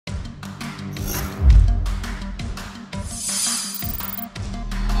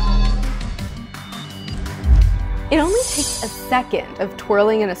It only takes a second of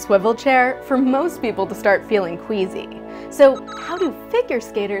twirling in a swivel chair for most people to start feeling queasy. So how do figure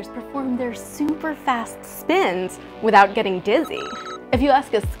skaters perform their super fast spins without getting dizzy? If you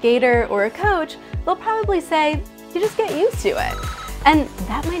ask a skater or a coach, they'll probably say, you just get used to it. And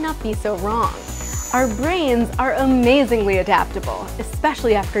that might not be so wrong. Our brains are amazingly adaptable,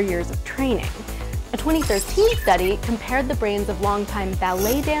 especially after years of training. A 2013 study compared the brains of longtime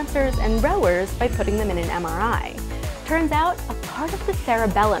ballet dancers and rowers by putting them in an MRI. Turns out, a part of the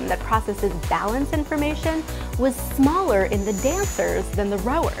cerebellum that processes balance information was smaller in the dancers than the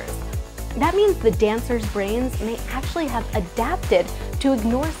rowers. That means the dancers' brains may actually have adapted to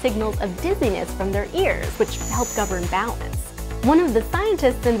ignore signals of dizziness from their ears, which help govern balance. One of the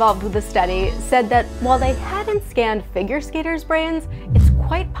scientists involved with the study said that while they hadn't scanned figure skaters' brains, it's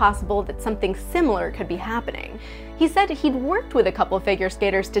quite possible that something similar could be happening. He said he'd worked with a couple figure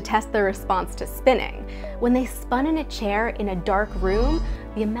skaters to test their response to spinning. When they spun in a chair in a dark room,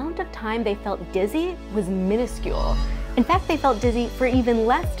 the amount of time they felt dizzy was minuscule. In fact, they felt dizzy for even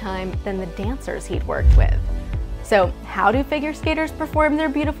less time than the dancers he'd worked with. So how do figure skaters perform their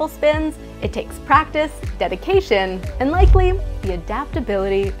beautiful spins? It takes practice, dedication, and likely the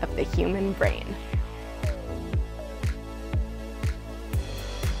adaptability of the human brain.